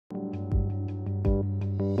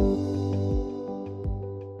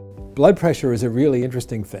blood pressure is a really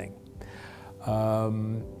interesting thing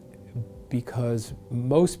because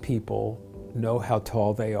most people know how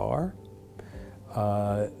tall they are.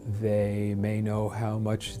 They may know how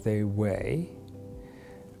much they weigh,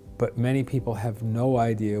 but many people have no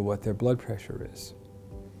idea what their blood pressure is.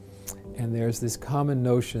 And there's this common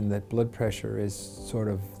notion that blood pressure is sort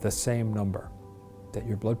of the same number, that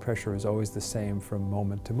your blood pressure is always the same from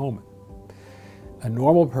moment to moment. A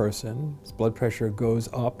normal person's blood pressure goes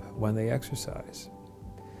up when they exercise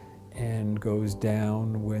and goes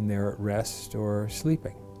down when they're at rest or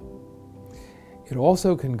sleeping. It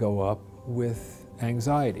also can go up with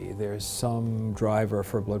anxiety. There's some driver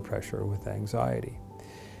for blood pressure with anxiety.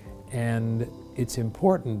 And it's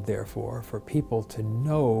important, therefore, for people to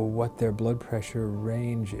know what their blood pressure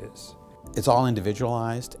range is. It's all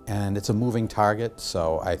individualized and it's a moving target,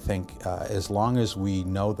 so I think as long as we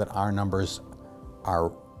know that our numbers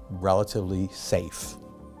are relatively safe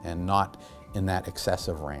and not in that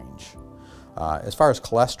excessive range. As far as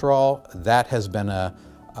cholesterol, that has been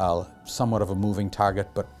somewhat of a moving target,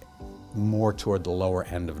 but more toward the lower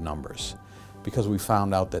end of numbers, because we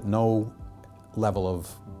found out that no level of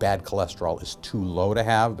bad cholesterol is too low to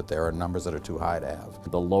have, but there are numbers that are too high to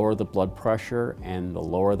have. The lower the blood pressure and the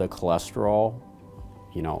lower the cholesterol,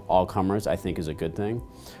 all comers, I think is a good thing.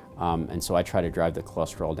 And so I try to drive the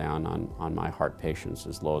cholesterol down on my heart patients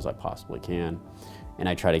as low as I possibly can. And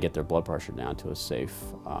I try to get their blood pressure down to a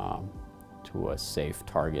safe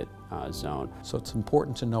target zone. So it's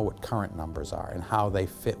important to know what current numbers are and how they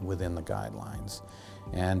fit within the guidelines,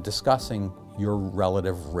 and discussing your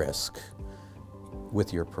relative risk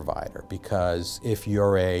with your provider, because if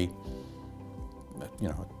you're a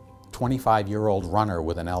 25-year-old runner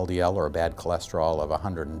with an LDL or a bad cholesterol of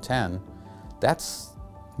 110, that's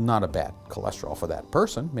not a bad cholesterol for that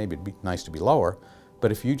person. Maybe it'd be nice to be lower,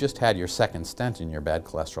 but if you just had your second stent and your bad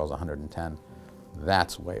cholesterol is 110,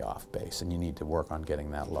 that's way off base, and you need to work on getting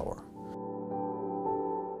that lower.